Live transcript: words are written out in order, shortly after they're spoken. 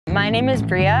My name is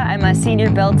Bria. I'm a senior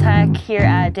build tech here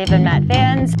at Dave & Matt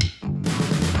Vans.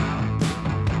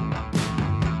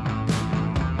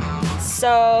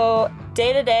 So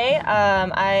day to day,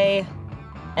 I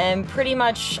am pretty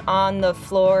much on the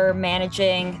floor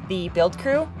managing the build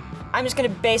crew. I'm just gonna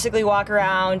basically walk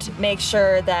around, make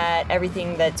sure that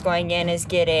everything that's going in is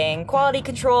getting quality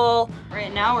control.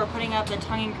 Right now we're putting up the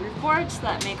tongue and groove boards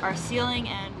that make our ceiling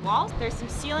and walls. There's some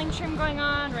ceiling trim going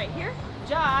on right here.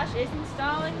 Josh is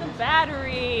installing the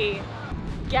battery,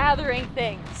 gathering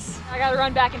things. I gotta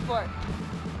run back and forth.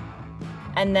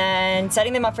 And then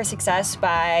setting them up for success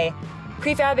by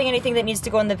prefabbing anything that needs to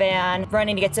go in the van,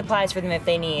 running to get supplies for them if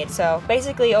they need. So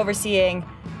basically overseeing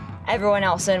everyone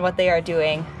else and what they are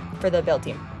doing for the build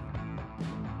team.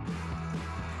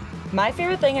 My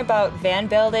favorite thing about van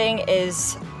building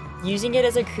is using it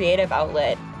as a creative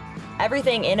outlet.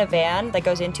 Everything in a van that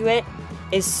goes into it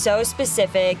is so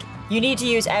specific. You need to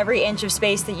use every inch of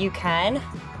space that you can.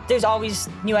 There's always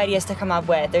new ideas to come up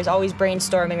with. There's always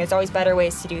brainstorming. There's always better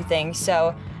ways to do things.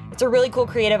 So it's a really cool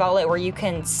creative outlet where you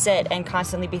can sit and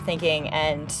constantly be thinking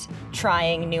and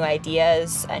trying new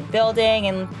ideas and building.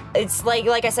 And it's like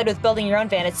I said, with building your own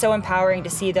van, it's so empowering to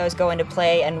see those go into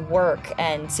play and work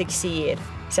and succeed.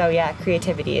 So yeah,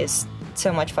 creativity is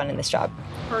so much fun in this job.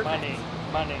 Money.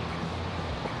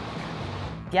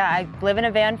 Yeah, I live in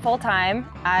a van full time.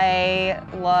 I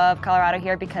love Colorado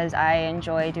here because I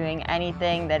enjoy doing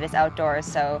anything that is outdoors.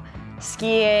 So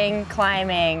skiing,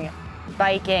 climbing,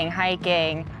 biking,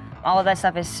 hiking, all of that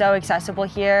stuff is so accessible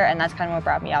here, and that's kind of what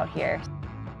brought me out here.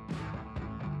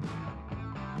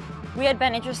 We had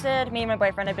been interested, me and my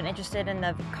boyfriend had been interested in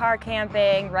the car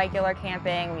camping, regular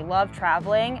camping. We love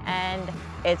traveling, and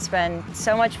it's been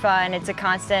so much fun. It's a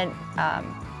constant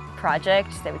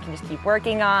project that we can just keep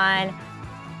working on.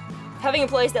 Having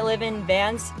employees that live in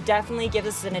vans definitely gives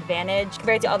us an advantage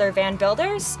compared to other van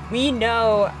builders. We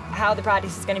know how the product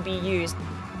is going to be used.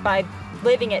 By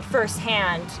living it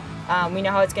firsthand, we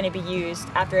know how it's going to be used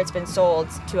after it's been sold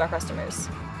to our customers.